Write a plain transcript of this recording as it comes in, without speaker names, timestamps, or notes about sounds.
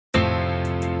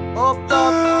Up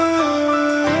top.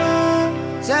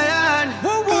 Zion.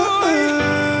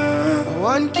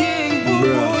 One king.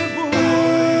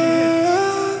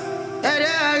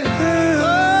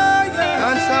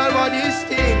 Can't solve all these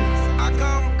things.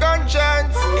 Akam,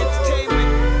 Konshens,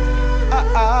 entertainment.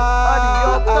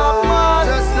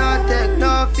 Just not take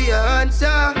no for your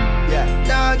answer.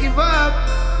 Don't give up.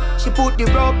 She put the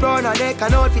rope round her neck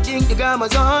and out fi drink the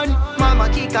Amazon. Mama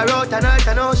kick her out and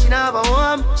I know she never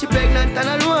home. She pregnant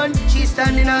and alone. She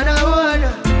standing on her own.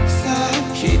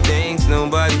 She thinks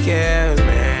nobody cares,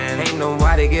 man. Ain't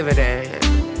nobody give a damn.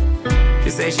 She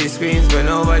say she screams but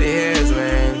nobody hears,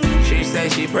 man. She say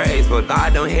she prays but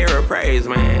God don't hear her praise,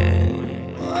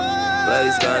 man. But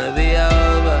it's gonna be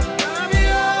over.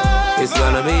 It's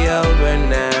gonna be over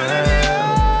now.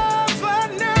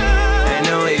 I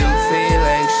know you feel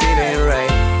like shit ain't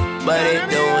right, but it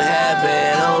don't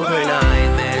happen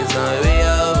overnight, man. It's gonna be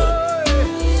over.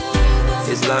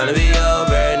 It's gonna be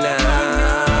over now.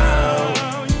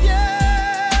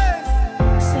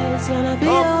 Say it's gonna be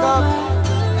over.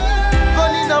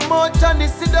 Gun in a mouth, Johnny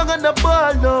sit down on the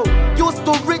ball now. Used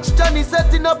to rich Johnny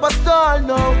setting up a stall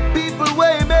now. People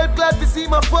way made glad to see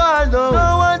my fall now.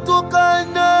 No one to call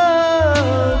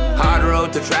now. Hard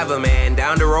road to travel, man,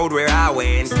 down the road where I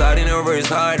went. Starting over is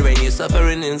hard when you're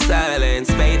suffering in silence.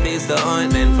 Faith is the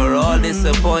ointment for all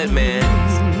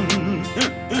disappointments.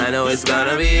 I know it's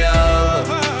gonna be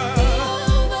over.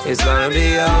 It's gonna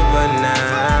be over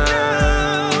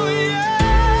now.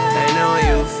 I know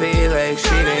you feel like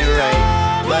shit ain't right,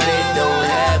 but it don't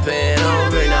happen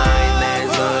overnight, man.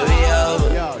 It's gonna be over.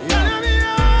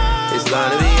 It's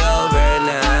gonna be over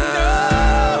now.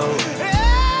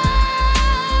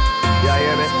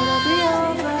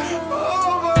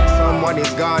 Someone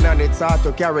is gone and it's hard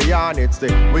to carry on. It's the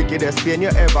wickedest pain you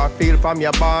ever feel from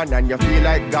your born. And you feel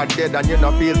like God dead and you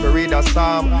not feel to read a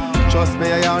psalm. Trust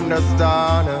me, I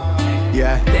understand.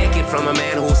 Yeah. Take it from a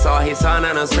man who saw his son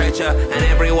on a stretcher, and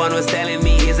everyone was telling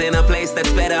me he's in a place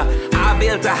that's better. I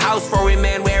built a house for him,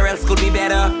 man, where else could be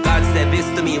better? God said this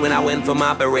to me when I went for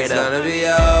my Beretta. It's gonna be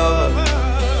over.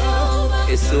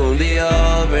 It's soon be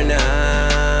over now.